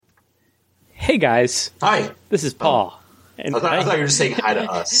Hey guys. Hi. This is Paul. And I thought you were just saying hi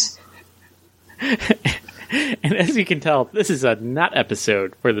to us. And as you can tell, this is a not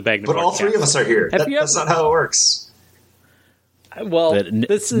episode for the Bagman. But all three of us are here. That's not how it works. Well,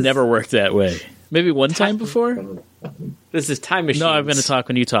 this is never worked that way. Maybe one time before? This is Time Machine. No, I'm going to talk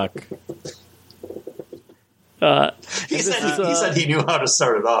when you talk. He said he knew how to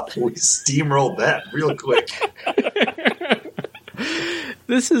start it off. We steamrolled that real quick.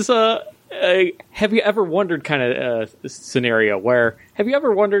 This is have you ever wondered kind of scenario where, have you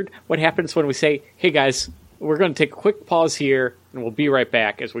ever wondered what happens when we say, hey guys, we're going to take a quick pause here and we'll be right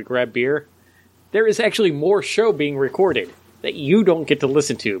back as we grab beer? There is actually more show being recorded that you don't get to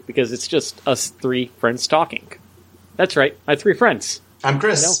listen to because it's just us three friends talking. That's right, my three friends. I'm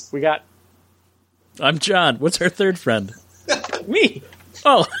Chris. I'm John. What's our third friend? Me.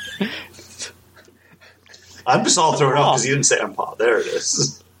 Oh. I'm just all thrown off because you didn't say I'm Paul. There it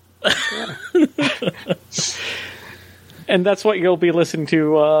is. And that's what you'll be listening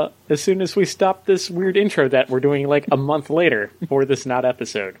to as soon as we stop this weird intro that we're doing like a month later for this not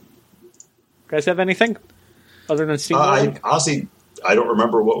episode. You guys have anything other than steamrolling? Honestly, I don't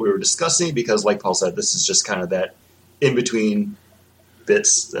remember what we were discussing because, like Paul said, this is just kind of that in-between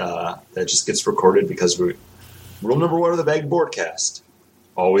bits that just gets recorded because rule number one of the Bag Boardcast,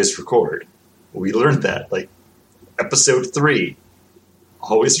 always record. We learned that, like, episode 3,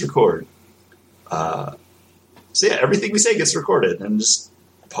 always record. So yeah, everything we say gets recorded, and just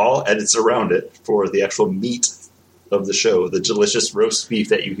Paul edits around it for the actual meat of the show, the delicious roast beef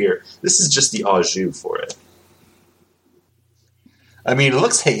that you hear. This is just the au jus for it. I mean, it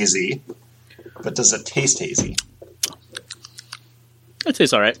looks hazy, but does it taste hazy? It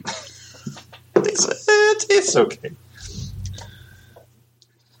tastes all right. It tastes okay.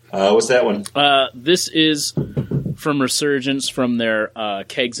 What's that one? This is from Resurgence from their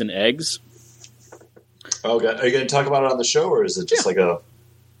Kegs and Eggs. Oh, God. Are you going to talk about it on the show, or is it just like a...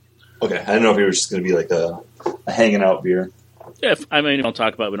 Okay, I don't know if it was just going to be like a hanging out beer. Yeah, I mean, we don't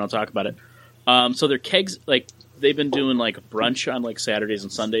talk about it. So their kegs, like, they've been doing like brunch on like Saturdays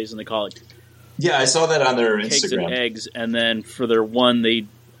and Sundays, and they call it... Yeah, I saw that on their Kegs Instagram. And Eggs, and then for their one, they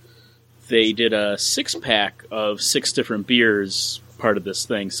did a 6-pack of 6 different beers, part of this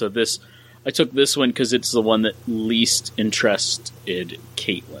thing. So I took this one because it's the one that least interested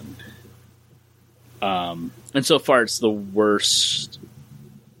Caitlin. And so far, it's the worst.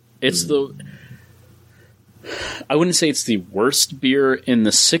 I wouldn't say it's the worst beer in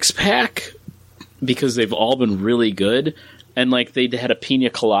the 6-pack because they've all been really good. And like they had a pina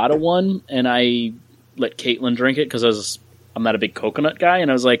colada one, and I let Caitlin drink it because I'm not a big coconut guy, and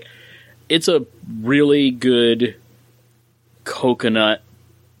I was like, it's a really good coconut.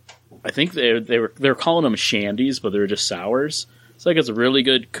 I think they were calling them shandies, but they were just sours. It's like it's a really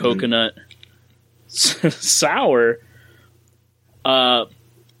good coconut sour.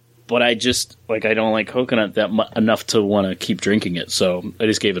 But I just I don't like coconut enough to want to keep drinking it, so I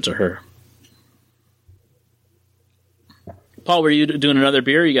just gave it to her. Paul, were you doing another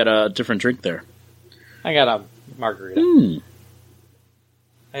beer? Or you got a different drink there? I got a margarita.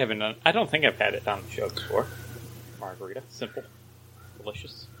 I don't think I've had it on the show before. Margarita, simple,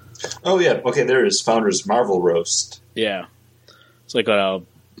 delicious. Oh yeah, okay. There is Founder's Marvel Roast. Yeah, it's like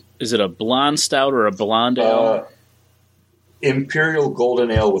is it a blonde stout or a blonde ale? Imperial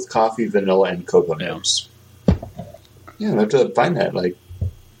Golden Ale with coffee, vanilla, and cocoa nibs. Yeah, I have to find that. Like,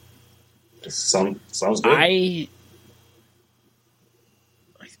 sounds good. I'm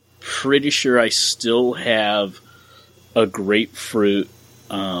pretty sure I still have a grapefruit.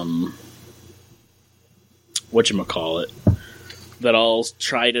 Whatchamacallit, that I'll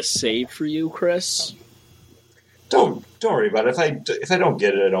try to save for you, Chris. Don't worry about it. If I don't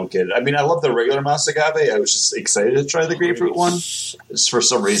get it, I don't get it. I mean, I love the regular Mas Agave. I was just excited to try the grapefruit one. It's for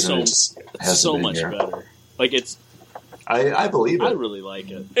some reason it just hasn't so been much here. better. Like it's, I believe it. I really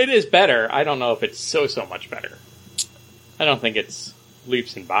like it. It is better. I don't know if it's so much better. I don't think it's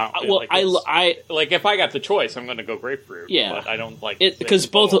leaps and bounds. Well, I like if I got the choice, I'm going to go grapefruit. Yeah, but I don't like it because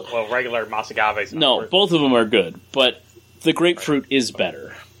both. Regular Mas Agave's. No, both of them are good, but the grapefruit is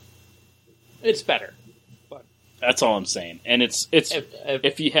better. It's better. That's all I'm saying. And it's if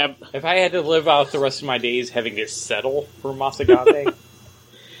I had to live out the rest of my days having to settle for Mas Agave,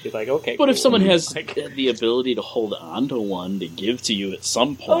 be like, okay. But cool. if someone has the ability to hold on to one to give to you at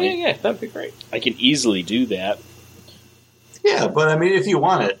some point, yeah, that'd be great. I can easily do that. Yeah, but I mean, if you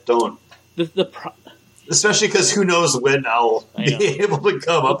want it, don't. Especially because who knows when I'll be able to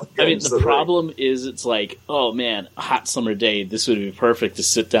come up against I mean, the problem is it's like, oh man, a hot summer day, this would be perfect to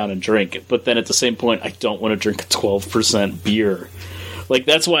sit down and drink. But then at the same point, I don't want to drink a 12% beer. Like,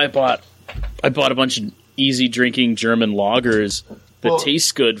 that's why I bought I bought a bunch of easy drinking German lagers that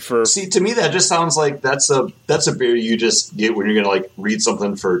taste good for. See, to me, that just sounds like that's a beer you just get when you're going to like read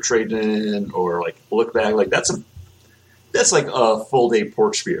something for trading or like look back. Like that's like a full day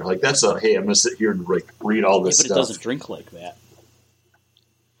porch beer. Like that's hey, I'm going to sit here and like read all this but stuff. It doesn't drink like that.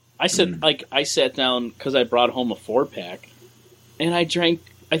 I sat down because I brought home a 4-pack, and I drank.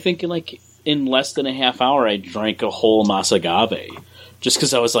 I think in less than a half hour, I drank a whole Masagave, just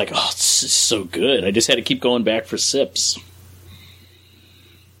because I was like, "Oh, this is so good." I just had to keep going back for sips.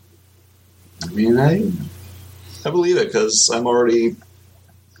 I mean, I believe it because I'm already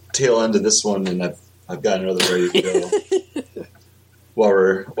tail end of this one, and I've got another ready to go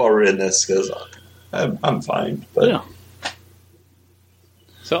while we're in this because I'm fine. But yeah.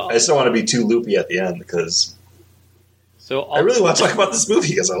 So I just don't want to be too loopy at the end because I really want to talk about this movie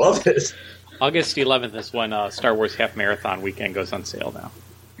because I love it. August 11th is when Star Wars Half Marathon Weekend goes on sale now.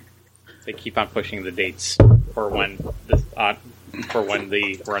 They keep on pushing the dates for when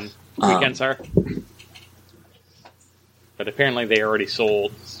the run weekends are. But apparently they already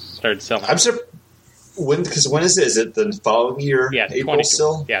started selling. I'm sure. When is it? Is it the following year? Yeah, April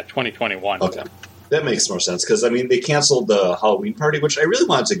still? Yeah, 2021. Okay. That makes more sense because, I mean, they canceled the Halloween party, which I really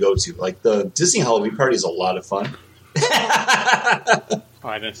wanted to go to. Like, the Disney Halloween party is a lot of fun. I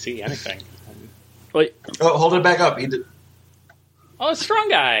didn't see anything. Wait. Oh, hold it back up. He did. Oh, Strong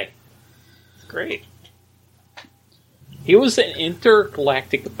Guy. Great. He was an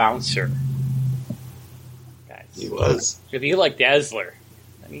intergalactic bouncer. Guys. He was. If you like Dazzler,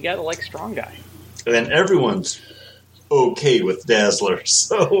 then you gotta like Strong Guy. And everyone's okay with Dazzler,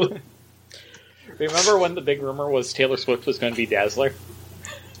 so... Remember when the big rumor was Taylor Swift was going to be Dazzler?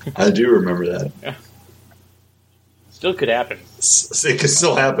 I do remember that. Yeah. Still could happen. It could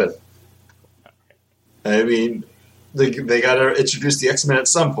still happen. I mean, they got to introduce the X-Men at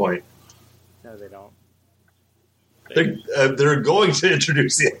some point. No, they don't. They're going to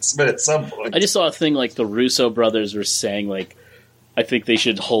introduce the X-Men at some point. I just saw a thing like the Russo brothers were saying, like, I think they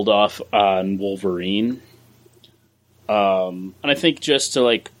should hold off on Wolverine. And I think just to,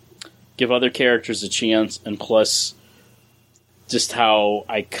 like, give other characters a chance, and plus just how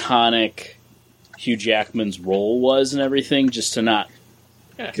iconic Hugh Jackman's role was and everything, just to not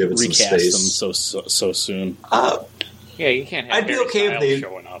give it recast them so soon. Yeah, you can't have I'd be okay if they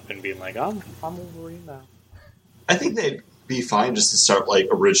showing up and being like, I'm Wolverine now. I think they'd be fine just to start like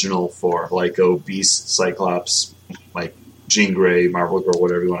original for like Beast, Cyclops, like Jean Grey, Marvel Girl,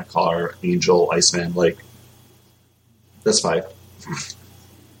 whatever you want to call her, Angel, Iceman. Like that's fine.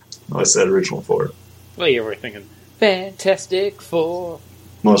 I said original 4. Well, you were thinking Fantastic Four.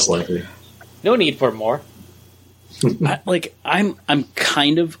 Most likely. No need for more. I'm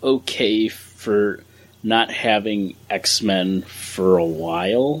kind of okay for not having X-Men for a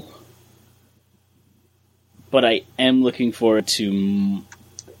while, but I am looking forward to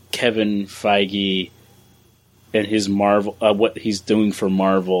Kevin Feige and his Marvel, what he's doing for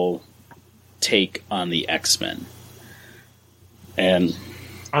Marvel take on the X-Men. And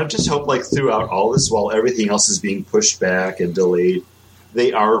I just hope, like, throughout all this, while everything else is being pushed back and delayed,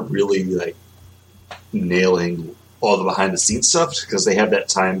 they are really, like, nailing all the behind-the-scenes stuff because they have that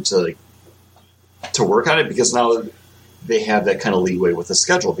time to work on it because now they have that kind of leeway with the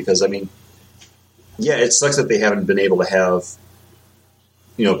schedule because, I mean, yeah, it sucks that they haven't been able to have,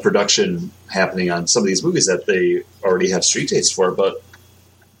 production happening on some of these movies that they already have street dates for, but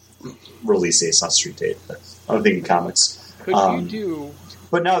release dates, not street date. I'm thinking comics. Could you do...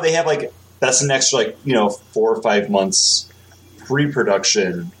 But now they have, like, that's an extra, 4 or 5 months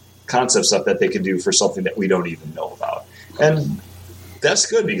pre-production concept stuff that they can do for something that we don't even know about. And that's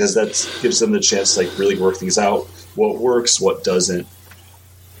good because that gives them the chance to, like, really work things out. What works, what doesn't. All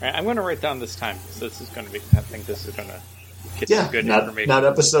right, I'm going to write down this time. So this is going to be... I think this is going to get some good information. Not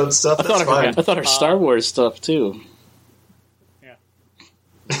episode stuff, that's fine. I thought our Star Wars stuff, too.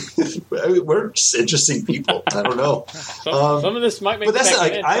 We're just interesting people. I don't know. Some of this might make sense,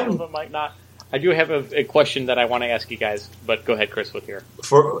 some of it might not. I do have a question that I want to ask you guys, but go ahead, Chris, with here.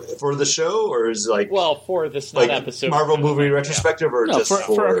 For the show, or is it like... Well, for this like episode. Marvel movie retrospective, or just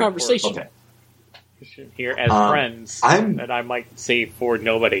for our conversation. Okay. Here as friends, that I might say for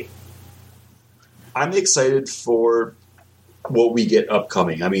nobody. I'm excited for what we get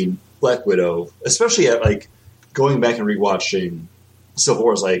upcoming. I mean, Black Widow, especially at, like, going back and rewatching Civil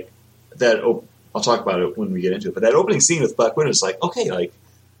War is like that. I'll talk about it when we get into it. But that opening scene with Black Widow is like, okay, like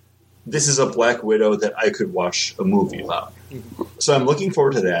this is a Black Widow that I could watch a movie about. Mm-hmm. So I'm looking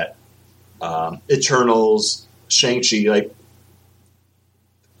forward to that. Eternals, Shang-Chi, like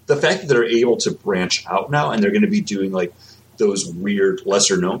the fact that they're able to branch out now and they're going to be doing like those weird,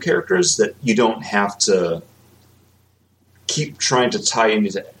 lesser-known characters that you don't have to keep trying to tie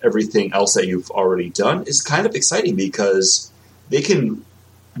into everything else that you've already done is kind of exciting because they can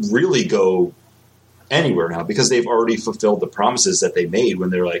really go anywhere now because they've already fulfilled the promises that they made when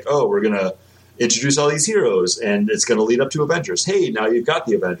they're like, oh, we're going to introduce all these heroes and it's going to lead up to Avengers. Hey, now you've got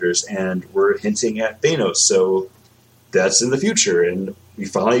the Avengers and we're hinting at Thanos. So that's in the future. And we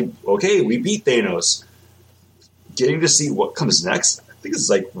finally, okay, we beat Thanos. Getting to see what comes next, I think is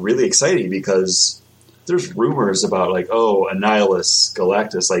like really exciting because there's rumors about like, oh, Annihilus,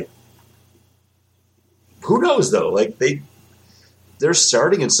 Galactus, like who knows though? Like they're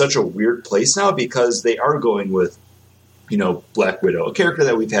starting in such a weird place now because they are going with, Black Widow, a character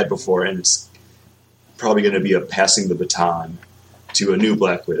that we've had before, and it's probably going to be a passing the baton to a new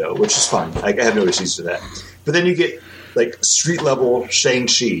Black Widow, which is fine. I have no issues with that. But then you get like street level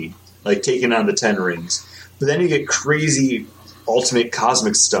Shang-Chi, like taking on the Ten Rings. But then you get crazy ultimate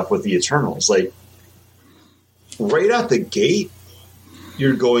cosmic stuff with the Eternals. Like right out the gate,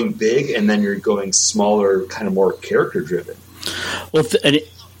 you're going big, and then you're going smaller, kind of more character driven. Well,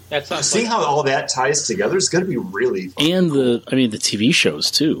 seeing how all that ties together is going to be really fun. And the TV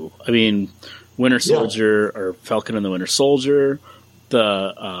shows too. I mean, Winter Soldier or Falcon and the Winter Soldier,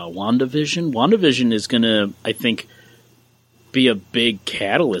 the WandaVision. WandaVision is going to, I think, be a big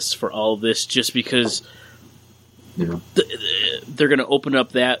catalyst for all of this, just because they're going to open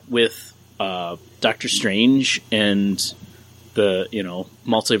up that with Doctor Strange and the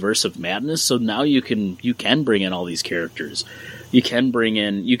Multiverse of Madness. So now you can bring in all these characters. You can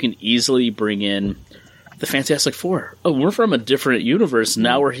easily bring in the Fantastic Four. Oh, we're from a different universe.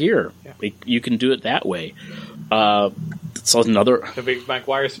 Now we're here. Yeah. You can do it that way. It's another the big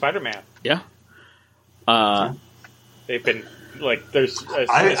Maguire Spider-Man. Yeah. They've been like there's Sam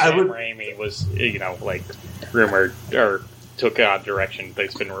Raimi was rumored or took on direction.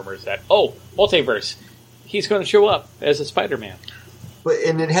 There's been rumors that multiverse. He's going to show up as a Spider-Man.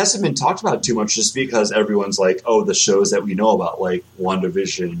 And it hasn't been talked about too much just because everyone's like, oh, the shows that we know about, like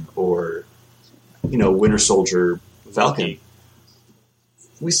WandaVision or, Winter Soldier, Falcon.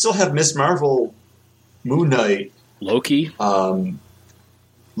 We still have Ms. Marvel, Moon Knight, Loki.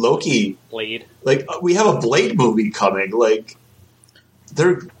 Blade. Like, we have a Blade movie coming. Like,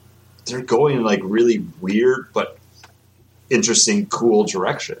 they're going in, like, really weird but interesting, cool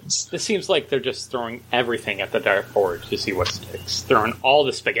directions. This seems like they're just throwing everything at the dartboard to see what sticks. Throwing all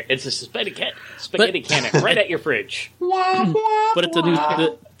the spaghetti. It's a spaghetti cannon right at your fridge. But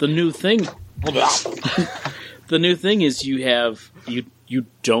the new thing. The new thing is you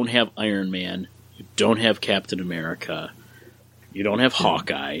don't have Iron Man, you don't have Captain America, you don't have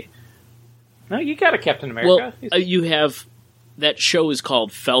Hawkeye. No, you got a Captain America. Well, you have that show is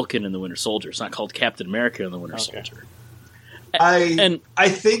called Falcon and the Winter Soldier. It's not called Captain America and the Winter Soldier. I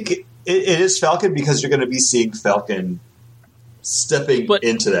think it is Falcon because you're going to be seeing Falcon stepping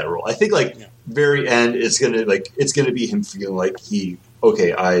into that role. I think very end it's going to be him feeling like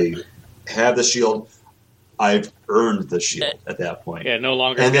I have the shield. I've earned the shield at that point. Yeah, no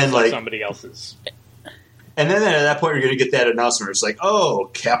longer and then somebody else's. And then at that point you're going to get that announcement. It's like, oh,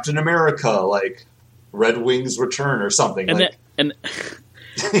 Captain America, like Red Wings return or something. And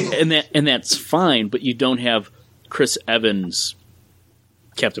that's fine, but you don't have Chris Evans,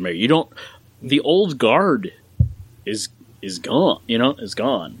 Captain America. You don't. The old guard is gone. Is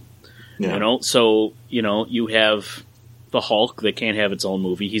gone. Yeah. So you have the Hulk that can't have its own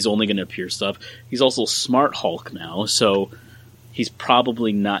movie. He's only going to appear stuff. He's also Smart Hulk now, so he's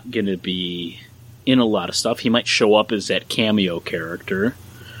probably not going to be in a lot of stuff. He might show up as that cameo character.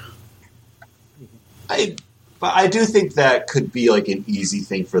 But I do think that could be like an easy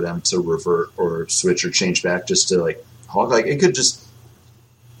thing for them to revert or switch or change back just to like Hulk. Like it could just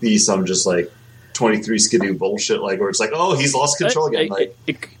be some just like 23 skidoo bullshit, like where it's like, oh, he's lost control again.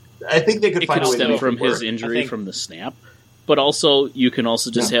 I think they could find a way to make it from his injury from the snap. But also, you can also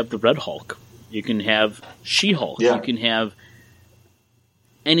just have the Red Hulk. You can have She-Hulk. Yeah. You can have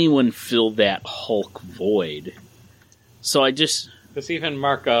anyone fill that Hulk void. So because even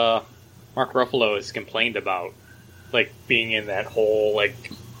Mark Ruffalo has complained about like being in that whole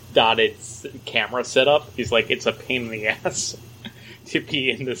like dotted camera setup. He's like, it's a pain in the ass to be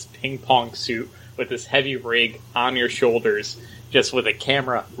in this ping pong suit with this heavy rig on your shoulders, just with a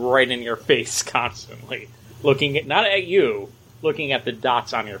camera right in your face constantly, looking at not at you, looking at the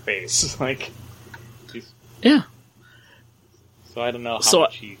dots on your face. Yeah. So I don't know how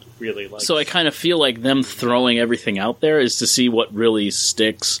much he really likes. So I kind of feel like them throwing everything out there is to see what really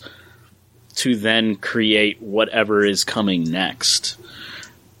sticks, to then create whatever is coming next.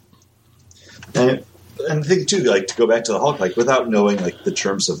 And and the thing too, like to go back to the Hulk, like without knowing like the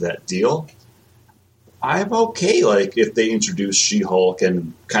terms of that deal, I'm okay. Like if they introduce She-Hulk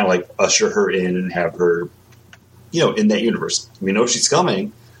and kind of like usher her in and have her, in that universe. We know she's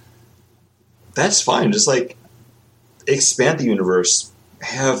coming. That's fine. Just like expand the universe,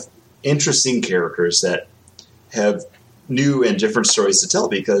 have interesting characters that have new and different stories to tell,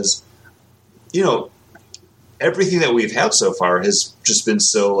 because everything that we've had so far has just been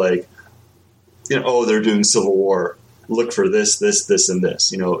so like, oh, they're doing Civil War. Look for this, this, this, and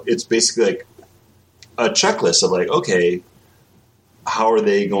this. It's basically like a checklist of like, okay, how are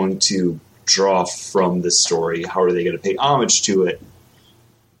they going to draw from this story? How are they going to pay homage to it?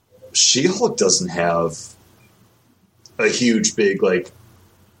 She-Hulk doesn't have a huge, big, like,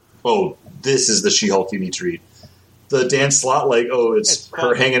 oh, this is the She-Hulk you need to read. The Dan Slott, like, oh, it's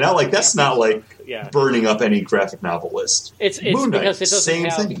her hanging out. Like, that's not like burning up any graphic novel list. It's Moon Knight, because it doesn't same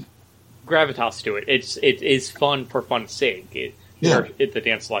have thing. gravitas to it. It is fun for fun's sake. The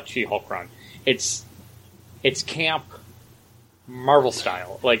Dan Slott She-Hulk run. It's camp Marvel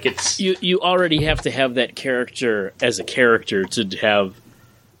style. Like it's you already have to have that character as a character to have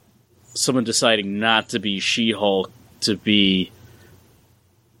someone deciding not to be She-Hulk to be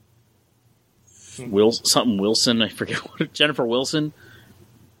Wilson. I forget what Jennifer Wilson.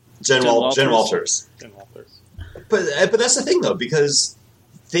 Jen Walters. Jen Walters. But that's the thing though, because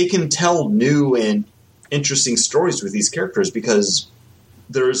they can tell new and interesting stories with these characters, because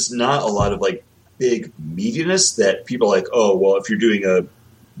there's not a lot of like big meatiness that people are like, oh, well, if you're doing a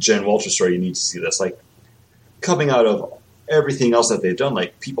Jen Walters story, you need to see this. Like coming out of everything else that they've done,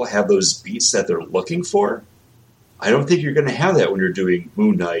 like people have those beats that they're looking for. I don't think you're going to have that when you're doing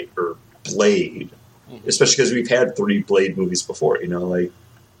Moon Knight or Blade, especially because we've had 3 Blade movies before. Like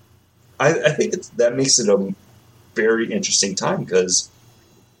I think that makes it a very interesting time, because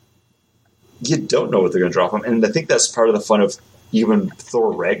you don't know what they're going to drop them, and I think that's part of the fun of even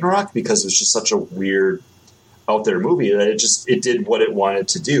Thor Ragnarok, because it was just such a weird, out there movie that it did what it wanted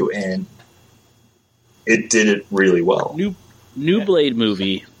to do, and it did it really well. New Blade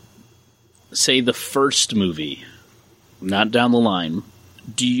movie, say the first movie, not down the line.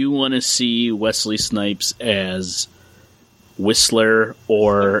 Do you want to see Wesley Snipes as Whistler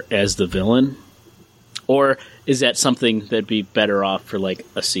or as the villain? Or is that something that'd be better off for like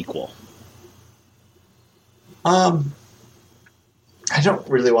a sequel? I don't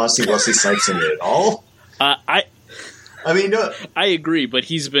really want to see Wesley Snipes in it at all. I mean, no, I agree, but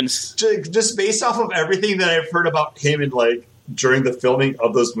he's been just based off of everything that I've heard about him and like during the filming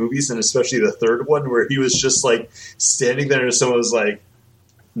of those movies, and especially the third one, where he was just like standing there and someone was like,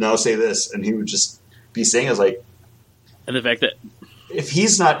 "Now say this," and he would just be saying, "I was like," and the fact that if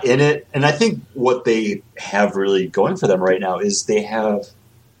he's not in it, and I think what they have really going for them right now is they have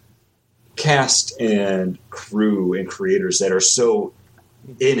cast and crew and creators that are so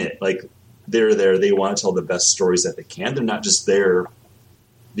in it, like they're there, they want to tell the best stories that they can. They're not just there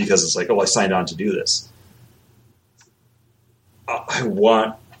because it's like, oh, I signed on to do this. I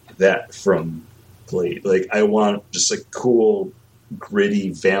want that from Blade. Like I want just a cool,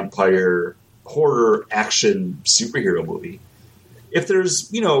 gritty vampire horror action superhero movie. If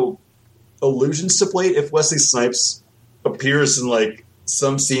there's allusions to Blade, if Wesley Snipes appears in like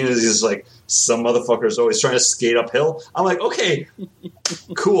some scene is just like some motherfucker's always trying to skate uphill, I'm like, okay,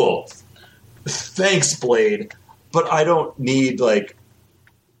 cool. Thanks, Blade. But I don't need like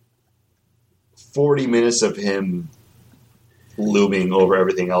 40 minutes of him looming over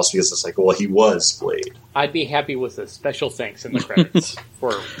everything else, because it's like, well, he was Blade. I'd be happy with a special thanks in the credits.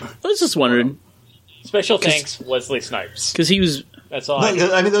 I was just wondering. Special thanks, Wesley Snipes. Because he was... That's all.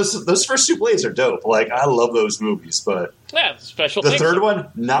 I mean, those first 2 Blades are dope. Like, I love those movies, but special. The thanks. third one,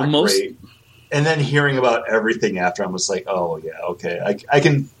 not great. And then hearing about everything after, I'm just like, oh yeah, okay, I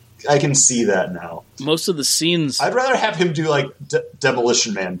can see that now. Most of the scenes, I'd rather have him do like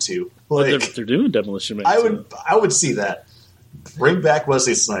Demolition Man 2. Like they're doing Demolition Man. I would see that. Bring back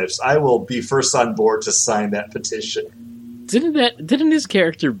Wesley Snipes. I will be first on board to sign that petition. Didn't his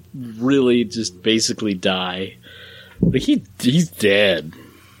character really just basically die? Like he's dead.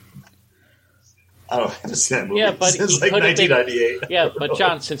 I don't have to see that movie. Yeah, but since like 1998. Yeah, but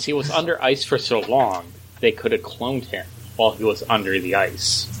John, since he was under ice for so long, they could have cloned him while he was under the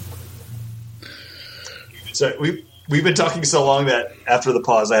ice. So we've been talking so long that after the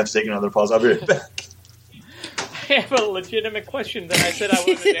pause, I have to take another pause. I'll be right back. I have a legitimate question that I said I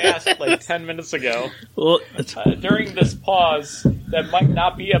wanted to ask like 10 minutes ago. Well, during this pause, that might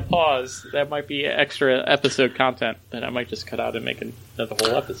not be a pause. That might be extra episode content that I might just cut out and make another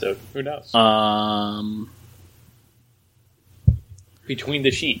whole episode. Who knows? Between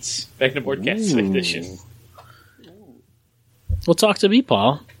the Sheets, back to Boardcast edition. Well, talk to me,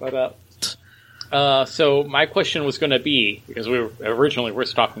 Paul. But so my question was going to be, because we were originally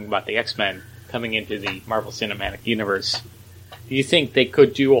talking about the X-Men coming into the Marvel Cinematic Universe. Do you think they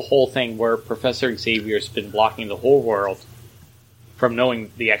could do a whole thing where Professor Xavier's been blocking the whole world from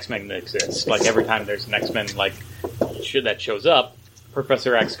knowing the X-Men exist? Like every time there's an X-Men that shows up,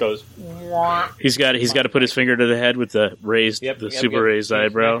 Professor X goes. Wah. He's got to put his finger to the head with the raised, super raised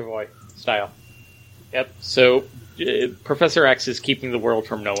eyebrow McAvoy style. Yep. So Professor X is keeping the world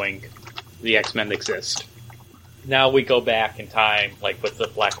from knowing the X-Men exist. Now we go back in time, like with the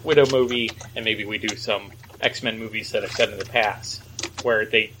Black Widow movie, and maybe we do some X-Men movies that are set in the past, where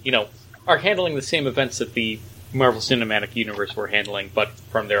they, are handling the same events that the Marvel Cinematic Universe were handling, but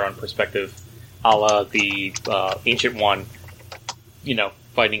from their own perspective, a la the Ancient One,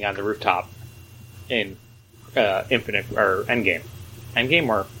 fighting on the rooftop in Endgame. Endgame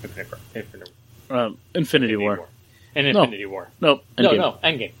or Infinity War. Infinity War. No, Endgame. No,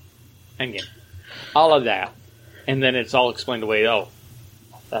 Endgame. All of that. And then it's all explained away,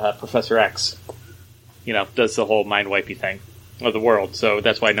 Professor X, does the whole mind-wipey thing of the world, so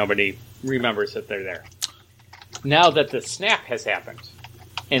that's why nobody remembers that they're there. Now that the snap has happened,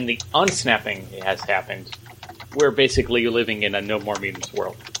 and the unsnapping has happened, we're basically living in a No More Mutants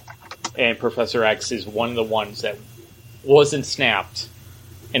world. And Professor X is one of the ones that wasn't snapped,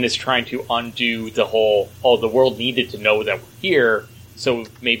 and is trying to undo the whole, the world needed to know that we're here, so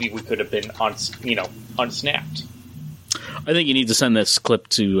maybe we could have been unsnapped. I think you need to send this clip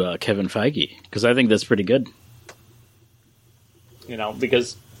to Kevin Feige, because I think that's pretty good.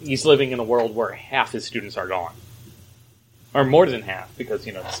 Because he's living in a world where half his students are gone. Or more than half, because,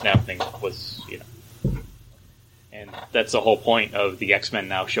 the snap thing was, And that's the whole point of the X-Men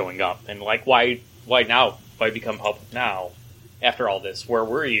now showing up. And, why now? Why become public now? After all this, where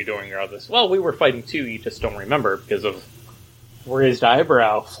were you during all this? Well, we were fighting too, you just don't remember, because of raised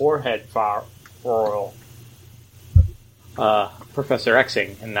eyebrow, forehead furrow. Professor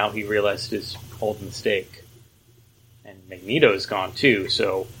Xing, and now he realized his old mistake. And Magneto's gone too,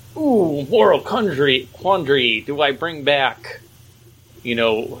 so moral quandary. Do I bring back,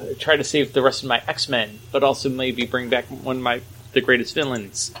 try to save the rest of my X-Men, but also maybe bring back one of the greatest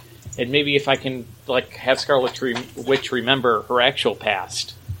villains? And maybe if I can, have Scarlet Witch remember her actual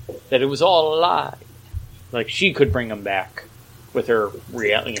past, that it was all a lie. She could bring him back with her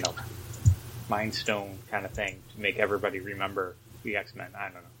Mind Stone kind of thing to make everybody remember the X-Men. I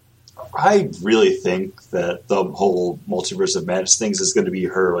don't know. I really think that the whole Multiverse of Madness things is going to be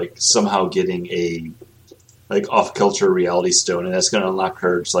her somehow getting a off-kilter reality stone, and that's going to unlock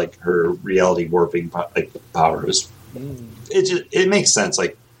her her reality warping powers. It makes sense.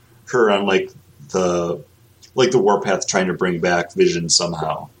 Her on the Warpath trying to bring back Vision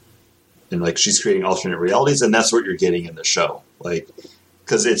somehow, and she's creating alternate realities, and that's what you're getting in the show.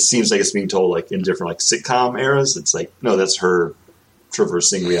 Because it seems like it's being told in different sitcom eras. It's no, that's her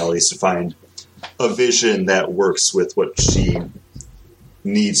traversing realities to find a Vision that works with what she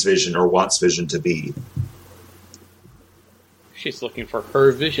needs Vision or wants Vision to be. She's looking for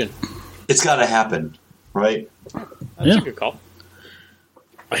her Vision. It's got to happen, right? That's a good call.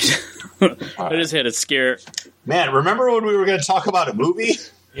 I just had a scare. Man, remember when we were going to talk about a movie?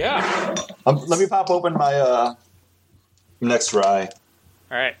 Yeah. Let me pop open my next rye.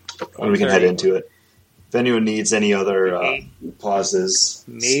 All right. And we can head into it. If anyone needs any other pauses,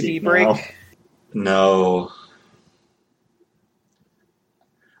 maybe break. Now. No.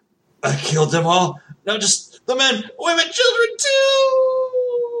 I killed them all. Now just the men, women, children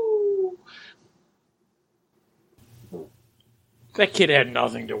too. That kid had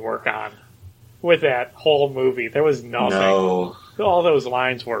nothing to work on with that whole movie. There was nothing. No. All those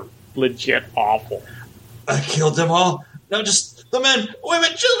lines were legit awful. I killed them all. Now just the men, women,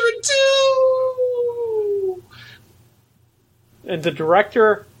 children too. And the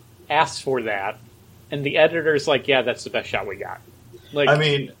director asked for that, and the editor's yeah, that's the best shot we got.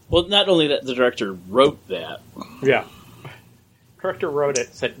 Well, not only that, the director wrote that. Yeah. Director wrote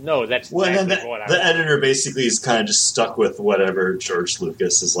it, said, no, that's exactly what I want. The editor basically is kind of just stuck with whatever George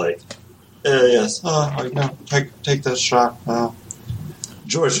Lucas is yes, no, take this shot.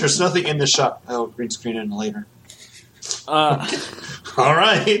 George, there's nothing in this shot. Oh, green screen it later. All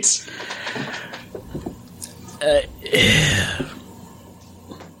right.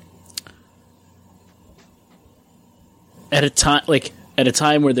 At a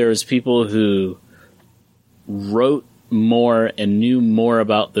time where there was people who wrote more and knew more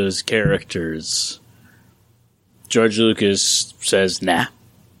about those characters, George Lucas says, nah.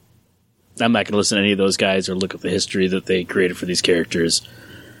 I'm not going to listen to any of those guys or look at the history that they created for these characters.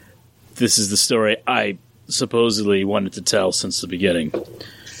 This is the story I supposedly wanted to tell since the beginning.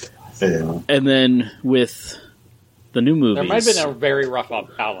 Yeah. And then with the new movies... There might have been a very rough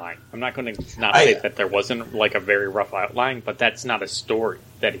outline. I'm not going to say that there wasn't like a very rough outline, but that's not a story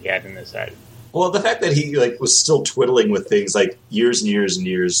that he had in his head. Well, the fact that he was still twiddling with things like years and years and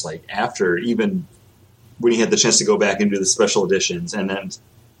years after, even when he had the chance to go back and do the special editions, and then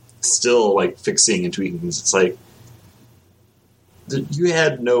still fixing and tweaking things, it's like you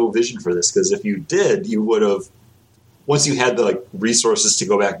had no vision for this, because if you did, you would have, once you had the resources to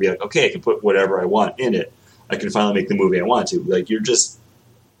go back and be like, okay, I can put whatever I want in it, I can finally make the movie I want to.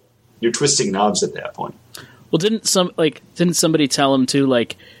 You're twisting knobs at that point. Well, didn't somebody tell him to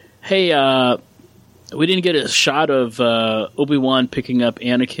hey, we didn't get a shot of Obi-Wan picking up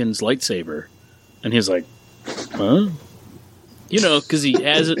Anakin's lightsaber, and he's like, huh? Because he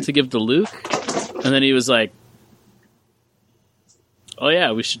has it to give to Luke, and then he was like, oh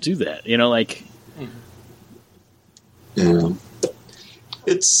yeah, we should do that. Yeah.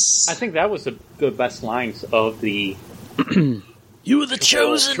 I think that was the best lines of the... You were the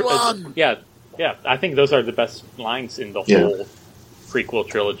chosen one! Yeah, I think those are the best lines in the whole prequel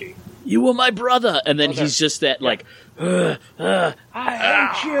trilogy. You were my brother! And then he's just that, I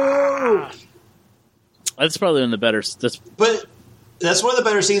hate you! That's probably one of the better... But that's one of the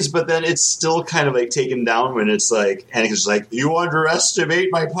better scenes, but then it's still kind of taken down when it's Anakin's just you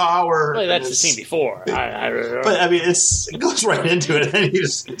underestimate my power. Well, that's the scene before. But I mean, it goes right into it, and then he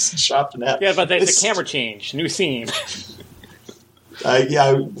just gets chopped in half. Yeah, but there's a camera change. New scene.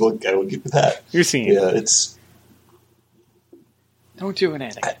 I will give you that. New scene. Yeah, it's... Don't do it,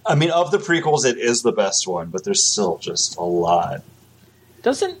 Anakin. I mean, of the prequels, it is the best one, but there's still just a lot.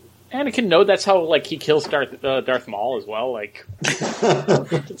 Doesn't Anakin know that's how he kills Darth Maul as well?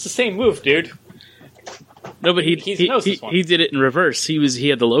 It's the same move, dude. No, but he did it in reverse. He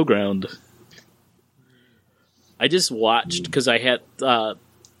had the low ground. I just watched because I had the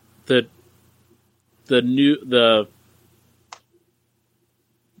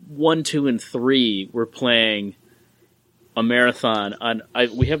 1, 2, and 3 were playing a marathon on.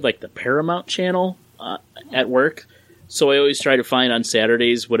 We have the Paramount channel at work. So I always try to find on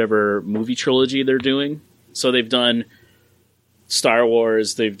Saturdays whatever movie trilogy they're doing. So they've done Star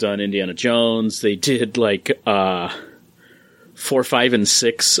Wars, they've done Indiana Jones, they did 4, 5, and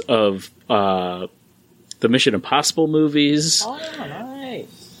 6 of the Mission Impossible movies. Oh,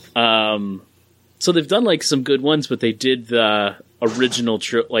 nice. So they've done some good ones, but they did the original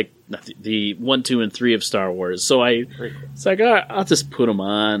the 1, 2, and 3 of Star Wars. So it's all right, I'll just put them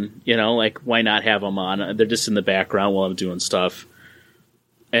on. Why not have them on? They're just in the background while I'm doing stuff.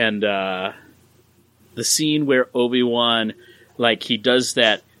 And the scene where Obi-Wan, he does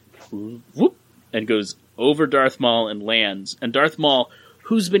that whoop and goes over Darth Maul and lands, and Darth Maul,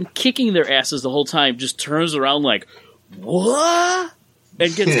 who's been kicking their asses the whole time, just turns around what?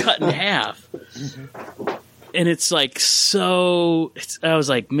 And gets cut in half. And it's so... I was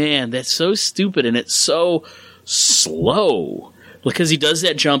like, man, that's so stupid, and it's so slow. Because he does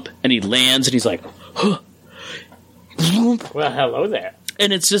that jump, and he lands, and he's like, huh. Well, hello there.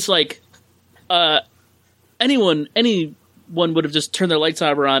 And it's just anyone would have just turned their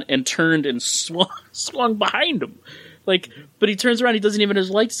lightsaber on and turned and swung behind him. But he turns around, he doesn't even have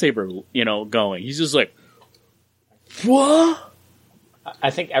his lightsaber, going. He's just like, what?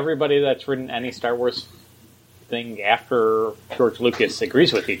 I think everybody that's written any Star Wars thing after George Lucas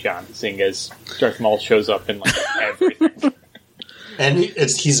agrees with you, John, seeing as Darth Maul shows up in everything. And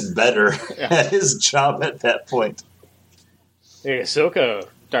he's better at his job at that point. The Ahsoka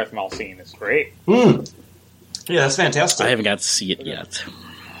Darth Maul scene is great. Yeah, that's fantastic. I haven't got to see it yet.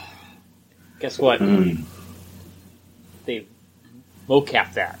 Guess what? They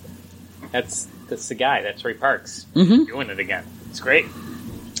mocapped that. That's the guy. That's Ray Parks doing it again. It's great.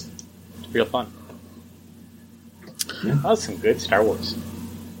 It's real fun. Yeah. That's some good Star Wars.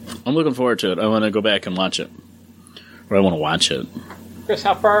 I'm looking forward to it. I want to go back and watch it. Or I want to watch it. Chris,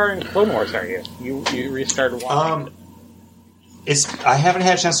 how far in Clone Wars are you? You restarted watching it? I haven't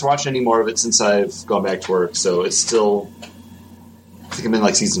had a chance to watch any more of it since I've gone back to work, so it's still... I think I'm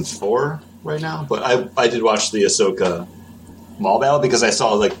in season 4 right now, but I did watch the Ahsoka Maul battle because I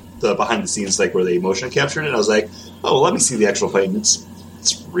saw the behind the scenes where they motion captured it, and I was like, oh, well, let me see the actual fight, and it's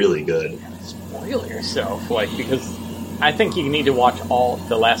really good. Spoil yourself, because I think you need to watch all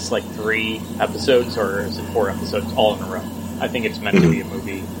the last 3 episodes, or is it 4 episodes, all in a row. I think it's meant to be a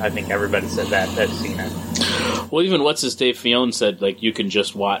movie. I think everybody said that's seen it. Well, even Dave Filoni said you can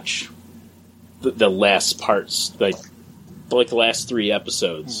just watch the last parts, the last 3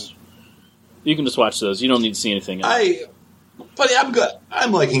 episodes. You can just watch those. You don't need to see anything else. I'm good.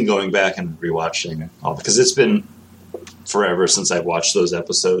 I'm liking going back and rewatching all because it's been forever since I've watched those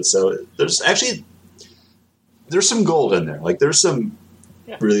episodes. So there's some gold in there. Like there's some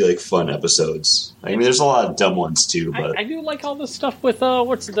really like fun episodes. I mean, there's a lot of dumb ones too. But I do like all the stuff with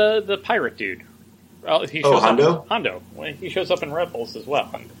what's the pirate dude. Hondo. Hondo. Well, he shows up in Rebels as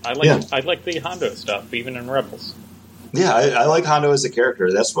well. I like the Hondo stuff even in Rebels. Yeah, I like Hondo as a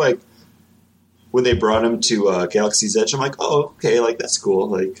character. That's why when they brought him to Galaxy's Edge, I'm like, oh, okay, like that's cool.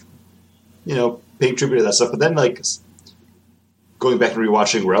 Like, paying tribute to that stuff. But then like going back and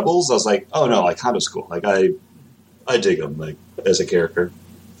rewatching Rebels, I was like, oh no, like Hondo's cool. Like I dig him like as a character.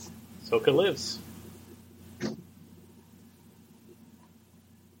 Ahsoka lives.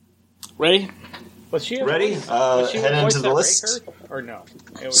 Ready? Was she ready? Head into the list. Or no?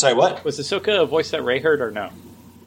 Sorry, what? Was Ahsoka a voice that Ray heard or no?